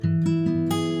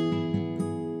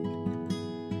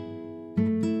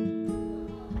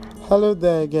Hello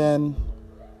there again.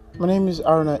 My name is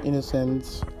Aruna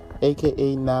Innocent,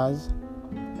 aka Naz,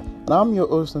 and I'm your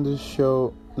host on this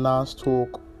show, Naz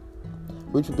Talk,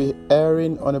 which will be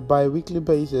airing on a bi-weekly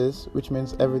basis, which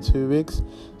means every 2 weeks.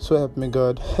 So help me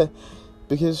God.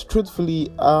 Because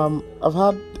truthfully, I've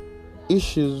had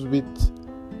issues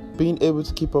with being able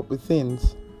to keep up with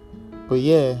things. But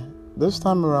yeah, this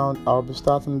time around, I'll be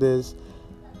starting this,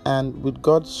 and with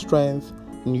God's strength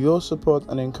and your support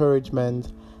and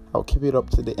encouragement, I'll keep it up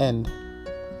to the end.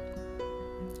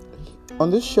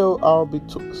 On this show, I'll be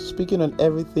speaking on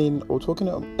everything or talking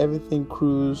on everything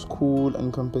cruise, cool,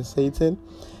 and compensating.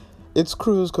 It's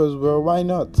cruise because, well, why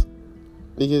not?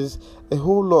 Because a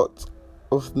whole lot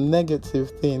of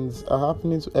negative things are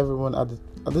happening to everyone at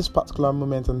this particular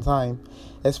moment in time,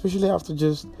 especially after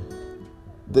just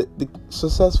the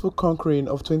successful conquering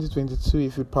of 2022,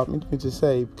 if you permit me to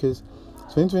say, because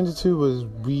 2022 was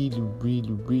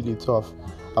really tough.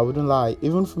 I wouldn't lie.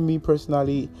 Even for me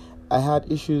personally, I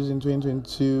had issues in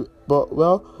 2022, but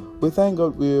well, we thank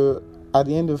God we're at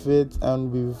the end of it and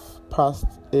we've passed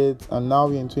it, and now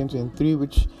we're in 2023,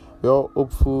 which we're all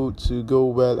hopeful to go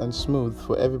well and smooth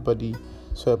for everybody.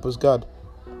 So help us God.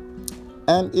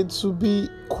 And it will be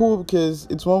cool because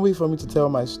it's one way for me to tell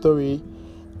my story,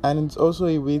 and it's also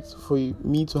a way for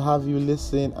me to have you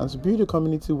listen and to build a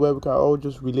community where we can all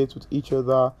just relate with each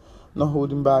other, not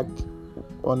holding back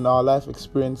on our life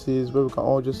experiences, where we can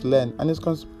all just learn. And it's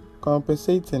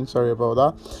compensating,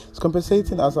 it's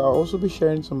compensating as I'll also be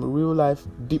sharing some real life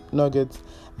deep nuggets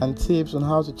and tips on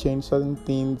how to change certain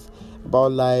things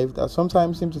about life that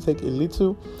sometimes seem to take a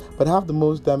little but have the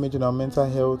most damage on our mental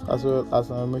health as well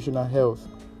as our emotional health.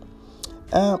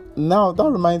 Now that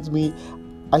reminds me,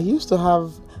 I used to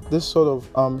have this sort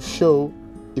of show,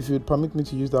 if you'd permit me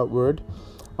to use that word,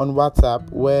 on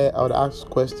WhatsApp, where I would ask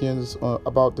questions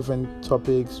about different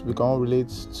topics we can all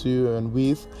relate to and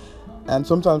with, and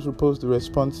sometimes we post the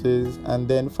responses and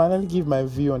then finally give my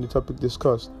view on the topic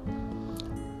discussed.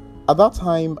 At that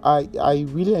time, I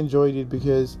really enjoyed it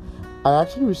because I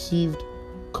actually received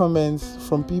comments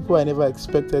from people I never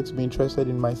expected to be interested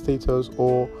in my status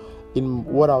or in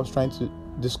what I was trying to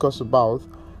discuss about.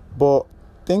 But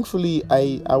thankfully,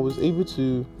 I was able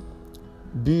to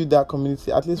build that community,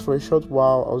 at least for a short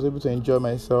while. I was able to enjoy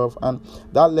myself, and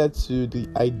that led to the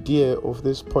idea of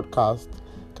this podcast,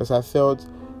 because I felt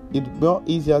it more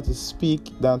easier to speak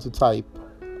than to type.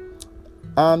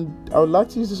 And I would like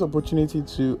to use this opportunity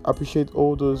to appreciate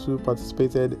all those who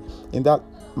participated in that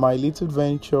my little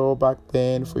venture back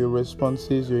then, for your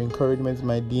responses, your encouragement in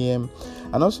my DM,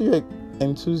 and also your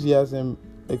enthusiasm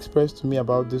expressed to me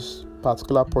about this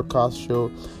particular podcast show,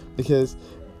 because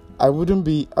I wouldn't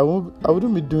be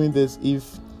doing this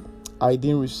if I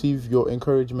didn't receive your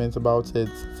encouragement about it.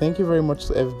 Thank you very much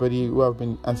to everybody who have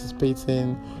been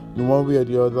anticipating in one way or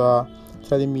the other,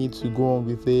 telling me to go on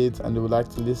with it and they would like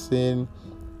to listen.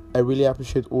 I really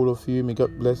appreciate all of you. May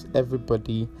God bless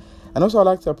everybody. And also, I'd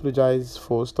like to apologize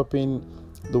for stopping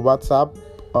the WhatsApp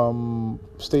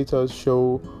status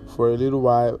show for a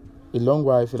long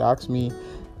while if you'd ask me,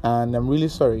 and I'm really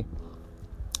sorry.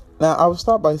 Now, I will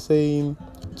start by saying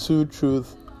 2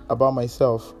 truths about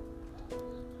myself.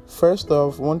 First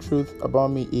off, one truth about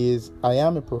me is I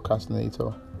am a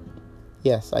procrastinator.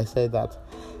 Yes, I said that.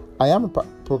 I am a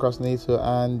procrastinator,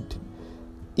 and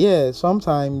yeah,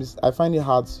 sometimes I find it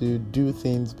hard to do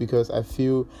things because I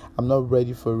feel I'm not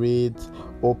ready for it,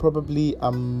 or probably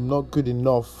I'm not good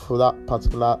enough for that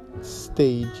particular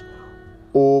stage,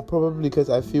 or probably because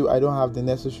I feel I don't have the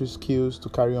necessary skills to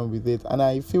carry on with it. And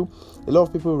I feel a lot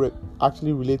of people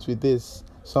actually relate with this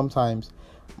sometimes.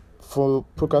 For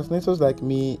procrastinators like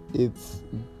me, it's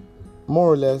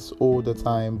more or less all the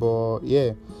time. But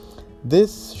yeah,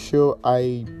 this show,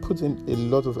 I put in a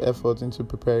lot of effort into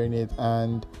preparing it,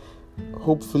 and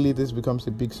hopefully this becomes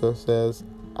a big success.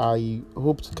 I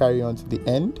hope to carry on to the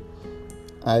end.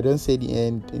 I don't say the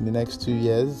end in the next 2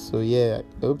 years. So yeah,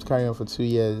 I hope to carry on for 2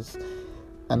 years,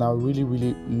 and I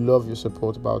really love your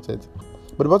support about it.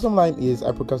 But the bottom line is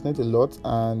I procrastinate a lot,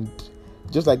 and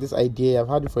just like this idea, I've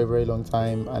had it for a very long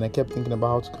time, and I kept thinking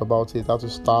about how to go about it, how to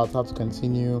start, how to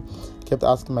continue. Kept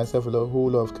asking myself a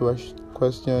whole lot of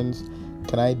questions.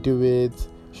 Can I do it?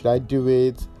 Should I do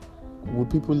it? Would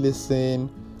people listen?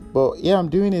 But yeah, I'm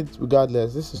doing it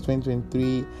regardless. This is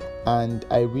 2023, and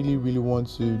I really want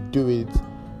to do it,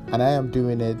 and I am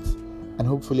doing it, and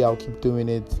hopefully I'll keep doing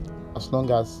it as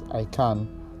long as I can.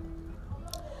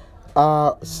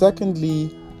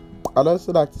 Secondly, I'd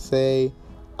also like to say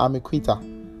I'm a quitter.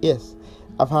 Yes,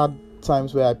 I've had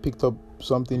times where I picked up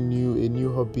something new, a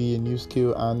new hobby, a new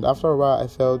skill, and after a while I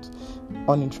felt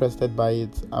uninterested by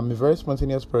it. I'm a very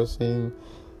spontaneous person.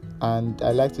 and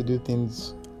I like to do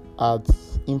things at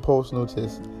impulse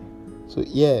notice. So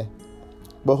yeah,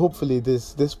 but hopefully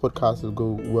this podcast will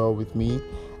go well with me,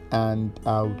 and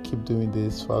I'll keep doing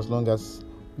this for as long as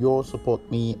you all support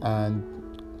me and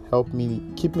help me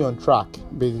keep me on track,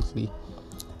 basically.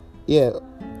 Yeah,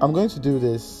 I'm going to do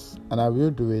this, and I will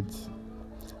do it.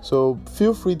 So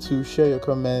feel free to share your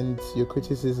comments, your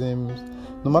criticisms,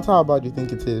 no matter how bad you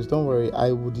think it is. Don't worry,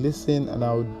 I would listen and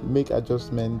I would make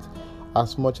adjustments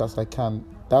as much as I can.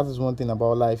 That is one thing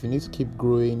about life. You need to keep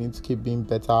growing, you need to keep being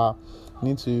better, you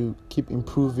need to keep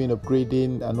improving,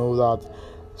 upgrading, and all that.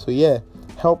 So yeah,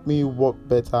 help me work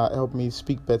better, help me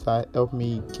speak better, help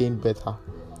me gain better.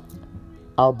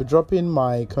 I'll be dropping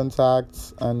my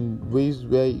contacts and ways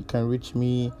where you can reach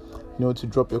me, to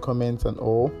drop your comments and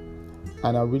all.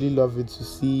 And I really love it to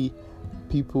see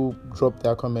people drop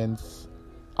their comments,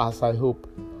 as I hope,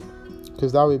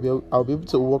 because that way I'll be able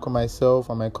to work on myself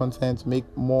and my content to make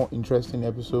more interesting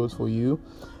episodes for you.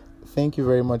 Thank you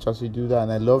very much as you do that,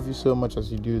 and I love you so much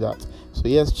as you do that. So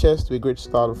yes, cheers to a great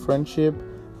start of friendship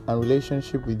and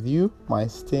relationship with you, my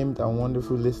esteemed and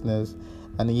wonderful listeners.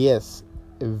 And yes,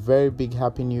 a very big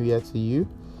happy new year to you.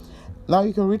 Now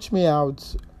you can reach me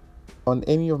out on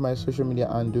any of my social media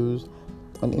handles,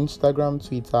 on Instagram,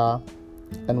 Twitter,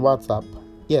 and WhatsApp.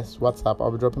 Yes, WhatsApp.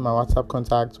 I'll be dropping my WhatsApp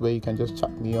contacts where you can just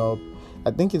chat me up.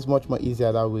 I think it's much more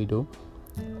easier that way though.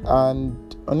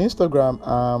 And on Instagram,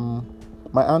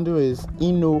 my handle is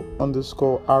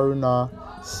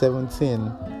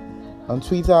ino_aruna17. On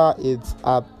Twitter, it's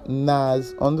at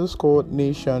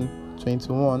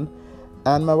nas_nation21.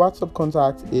 And my WhatsApp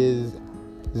contact is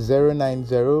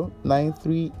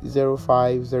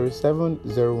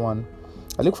 09093050701.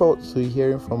 I look forward to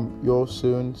hearing from you all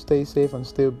soon. Stay safe and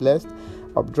stay blessed.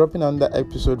 I'll be dropping on that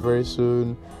episode very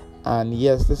soon. And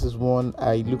yes, this is one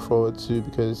I look forward to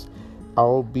because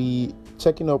I'll be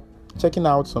checking out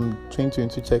some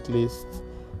 2022 checklists,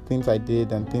 things I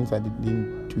did and things I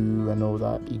didn't do and all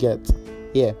that. You get?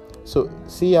 Yeah. So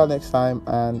see y'all next time,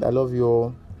 and I love you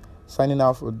all. Signing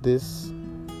out for this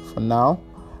for now.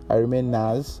 I remain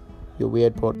Naz, your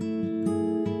weird pod.